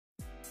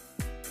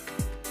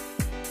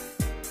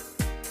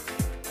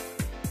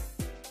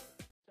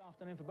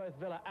afternoon for both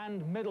Villa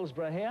and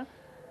Middlesbrough here,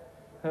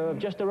 who have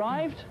just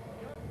arrived.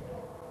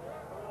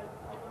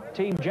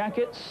 Team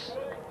jackets,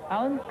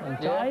 Alan, and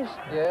ties.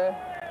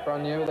 Yeah,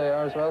 brand new they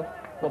are as well.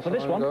 What, for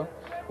this one? Ago.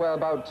 Well,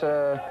 about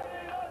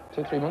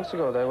 2-3 months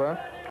ago they were.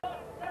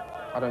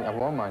 I don't think I've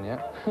worn mine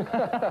yet.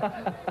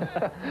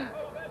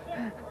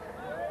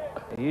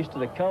 You're used to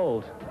the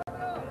cold.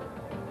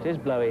 It is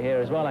blowy here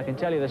as well, I can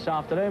tell you, this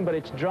afternoon, but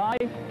it's dry.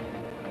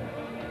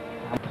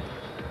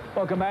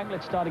 Welcome back.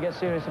 Let's start to get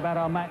serious about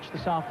our match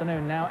this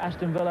afternoon now.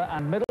 Aston Villa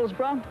and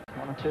Middlesbrough.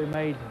 One or two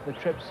made the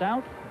trip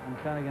south. And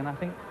Kerrigan, I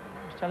think,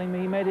 was telling me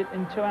he made it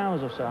in 2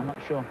 hours or so. I'm not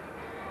sure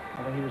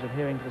whether he was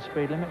adhering to the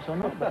speed limits or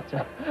not, but...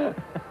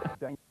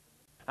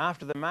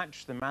 After the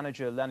match, the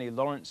manager Lenny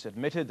Lawrence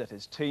admitted that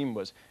his team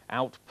was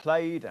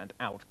outplayed and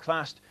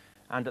outclassed,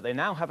 and that they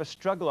now have a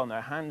struggle on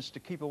their hands to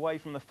keep away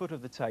from the foot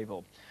of the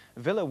table.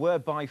 Villa were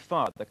by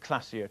far the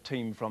classier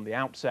team from the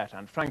outset,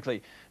 and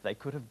frankly, they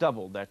could have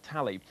doubled their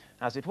tally.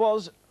 As it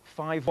was,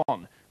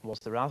 5-1 was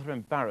the rather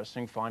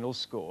embarrassing final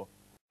score.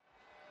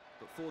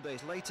 But 4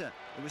 days later,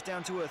 it was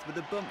down to earth with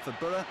a bump for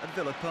Borough at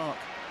Villa Park,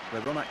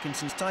 where Ron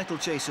Atkinson's title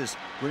chasers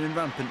were in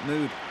rampant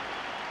mood.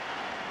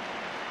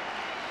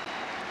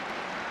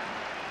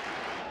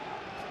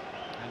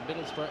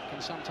 Middlesbrough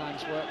can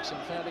sometimes work some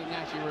fairly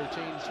natty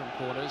routines from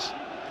corners,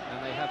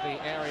 and they have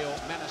the aerial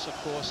menace, of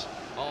course,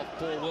 of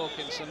Paul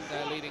Wilkinson,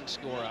 their leading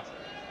scorer.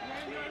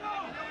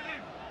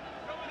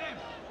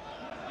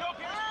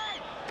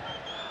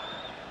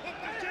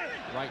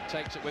 Wright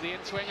takes it with the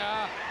in-swinger,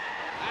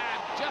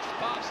 and just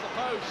past the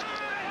post.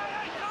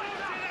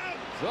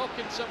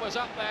 Wilkinson was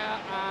up there,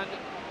 and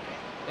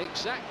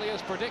exactly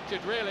as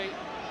predicted, really.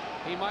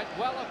 He might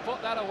well have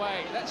put that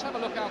away. Let's have a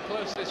look how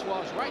close this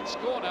was. Wright's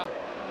corner.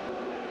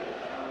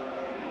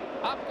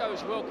 Up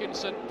goes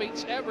Wilkinson,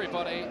 beats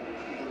everybody,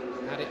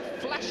 and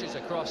it flashes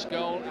across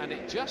goal, and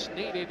it just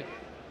needed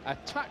a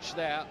touch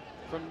there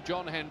from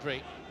John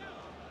Hendry.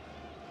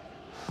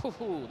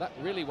 Ooh, that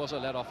really was a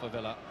let-off for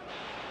Villa.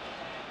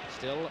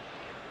 Still,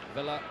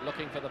 Villa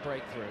looking for the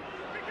breakthrough.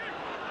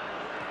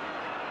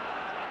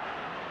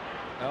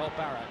 Earl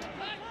Barrett.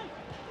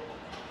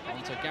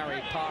 On to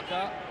Gary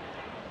Parker.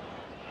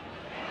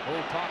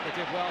 Oh, Parker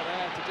did well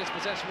there to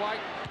dispossess White.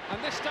 And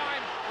this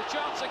time, the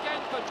chance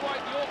again for Dwight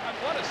York, and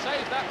what a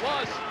save that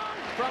was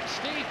from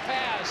Steve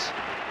Pears.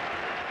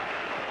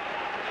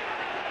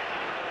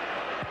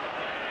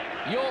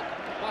 York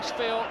must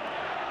feel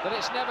that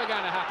it's never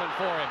going to happen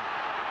for him.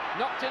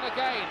 Knocked in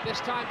again, this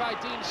time by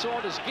Dean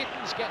Saunders.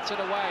 Gittins gets it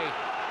away.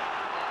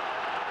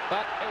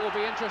 But it will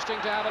be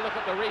interesting to have a look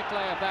at the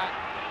replay of that.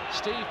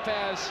 Steve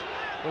Pears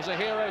was a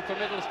hero for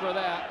Middlesbrough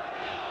there.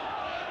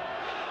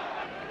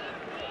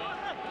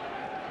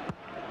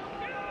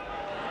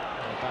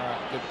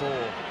 Barrett, good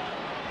ball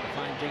to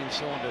find Dean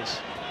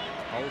Saunders.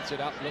 Holds it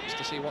up, looks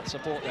to see what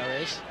support there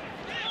is.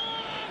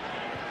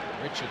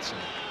 Richardson.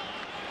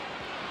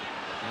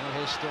 Now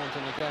here's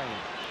Staunton again.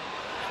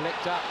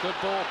 Flicked up, good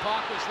ball,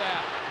 Parker's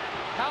there.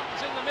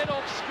 Houghton's in the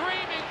middle,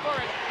 screaming for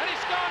it, and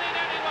it's gone in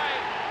anyway.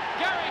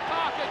 Gary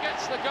Parker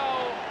gets the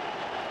goal,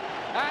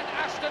 and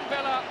Aston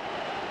Villa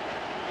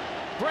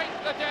break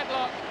the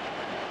deadlock.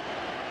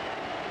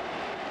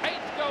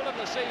 8th goal of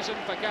the season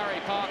for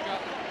Gary Parker.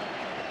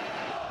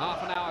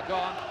 Half an hour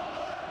gone,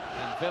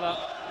 and Villa,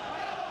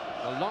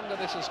 the longer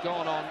this has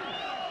gone on,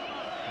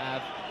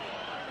 have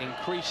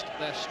increased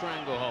their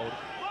stranglehold.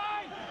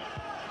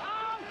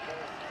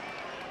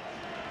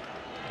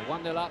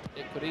 1-0 up,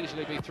 it could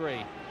easily be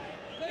 3.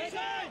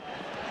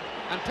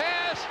 And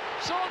Pears,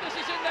 Saunders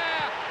is in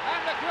there,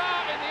 and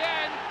McGrath in the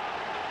end,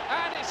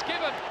 and it's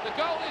given, the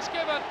goal is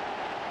given.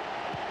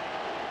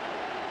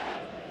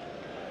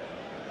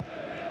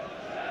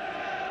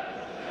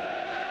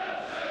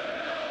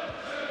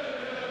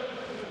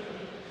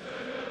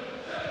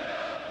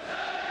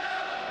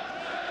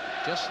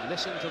 Just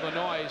listen to the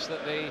noise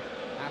that the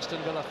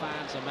Aston Villa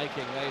fans are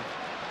making. They've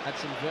had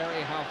some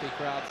very healthy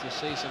crowds this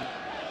season,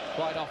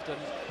 quite often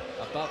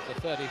above the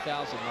 30,000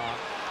 mark.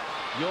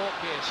 York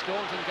here,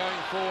 Staunton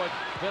going forward.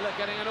 Villa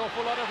getting an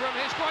awful lot of room.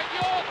 Here's Dwight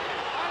York,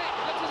 and it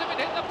looks as if it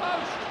hit the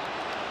post.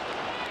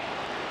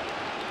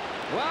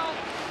 Well,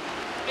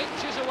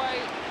 inches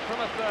away from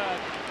a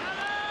third.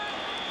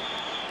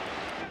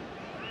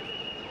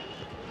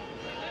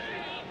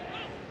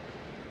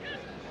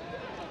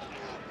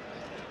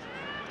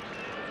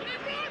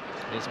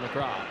 Here's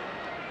McGrath.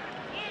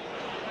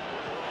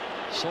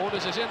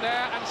 Saunders is in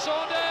there, and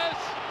Saunders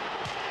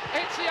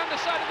hits the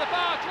underside of the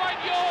bar. Dwight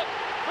York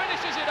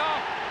finishes it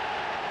off,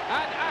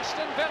 and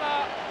Aston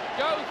Villa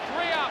go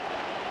 3 up.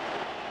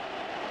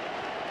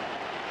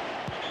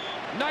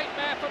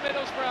 Nightmare for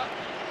Middlesbrough.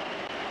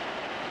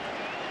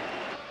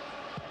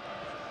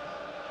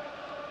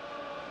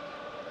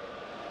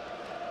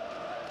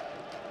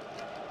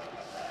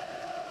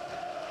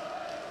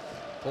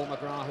 Paul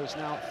McGrath, who's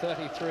now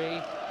 33,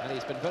 and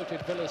he's been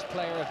voted Villa's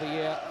Player of the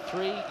Year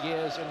 3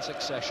 years in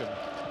succession.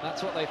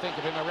 That's what they think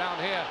of him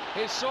around here.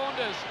 Here's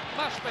Saunders,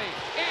 must be,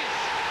 is,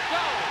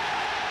 goal!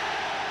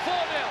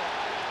 4-0.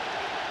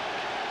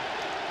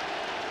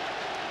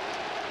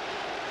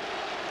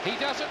 He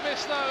doesn't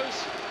miss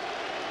those.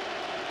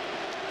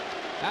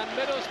 And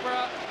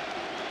Middlesbrough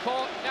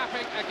caught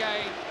napping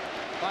again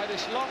by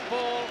this long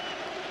ball.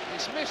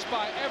 It's missed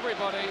by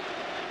everybody.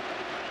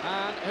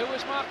 And who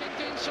was marking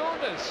Dean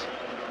Saunders?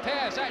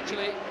 Pears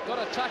actually got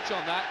a touch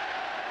on that.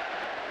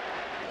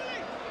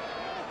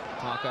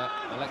 Parker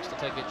elects to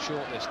take it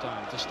short this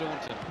time to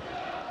Staunton.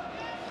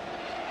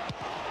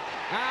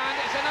 And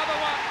it's another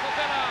one for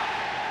Villa.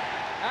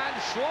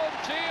 And Sean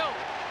Teal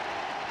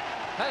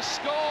has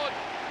scored.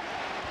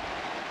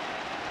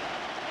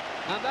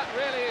 And that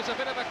really is a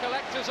bit of a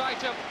collector's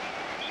item.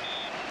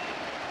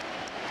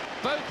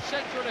 Both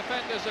central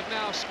defenders have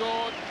now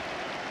scored.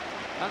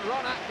 And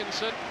Ron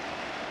Atkinson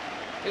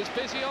is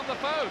busy on the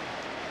phone.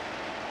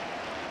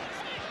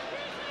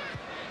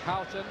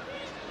 Houghton.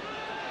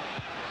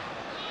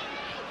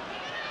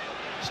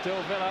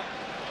 Still Villa.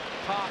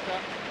 Parker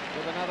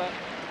with another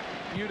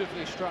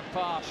beautifully struck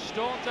pass.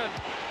 Staunton.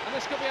 And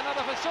this could be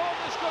another for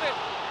Saunders, could it?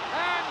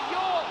 And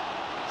York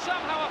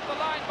somehow off the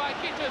line by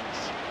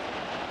Gittins.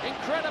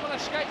 Incredible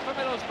escape for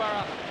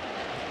Middlesbrough.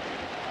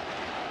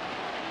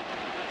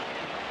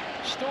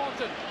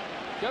 Staunton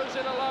goes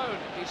it alone.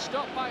 He's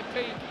stopped by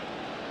Peake.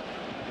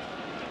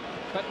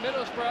 But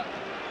Middlesbrough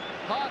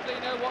hardly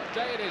know what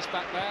day it is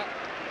back there.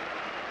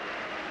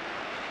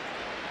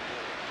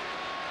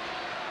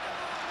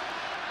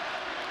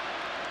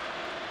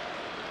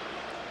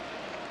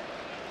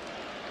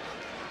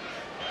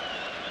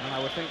 And I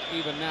would think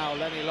even now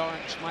Lenny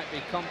Lawrence might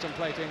be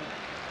contemplating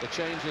the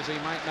changes he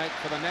might make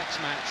for the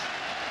next match.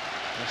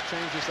 There's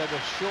changes there will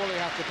surely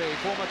have to be.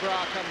 Paul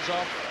McGrath comes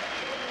off.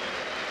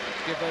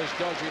 Give those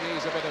dodgy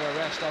knees a bit of a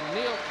rest. And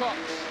Neil Cox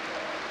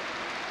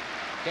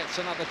gets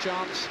another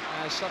chance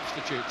as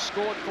substitute.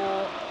 Scored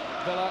for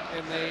Villa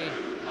in the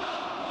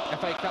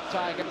FA Cup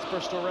tie against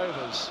Bristol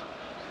Rovers.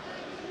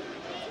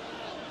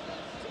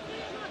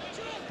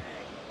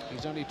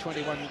 He's only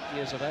 21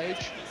 years of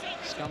age.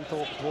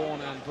 Scunthorpe born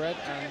and bred,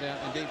 and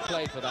indeed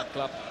played for that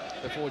club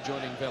before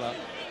joining Villa.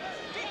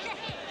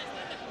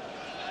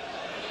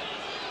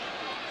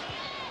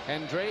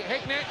 Hendry,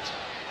 Hignett,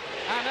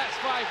 and that's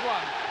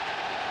 5-1.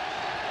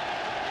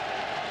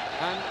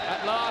 And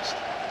at last,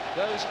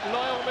 those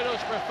loyal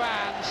Middlesbrough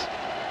fans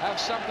have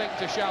something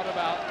to shout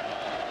about.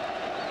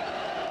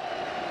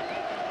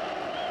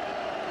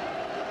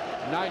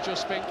 Nigel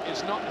Spink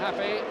is not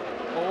happy.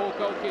 All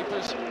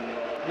goalkeepers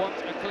want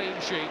a clean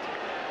sheet.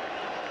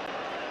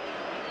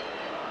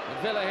 And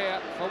Villa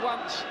here, for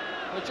once,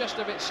 were just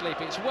a bit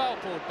sleepy. It's well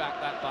pulled back,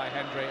 that by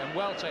Hendry, and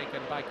well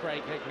taken by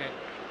Craig Hignett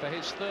for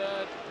his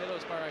third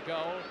Middlesbrough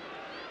goal.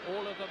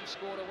 All of them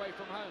scored away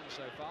from home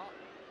so far.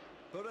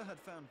 Borough had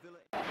found Villa.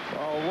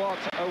 Oh, what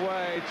a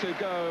way to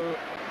go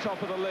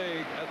top of the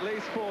league, at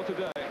least for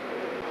today.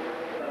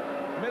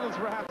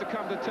 Middlesbrough have to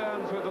come to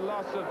terms with the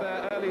loss of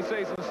their early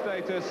season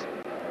status.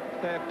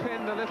 They're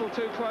pinned a little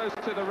too close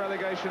to the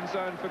relegation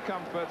zone for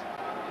comfort.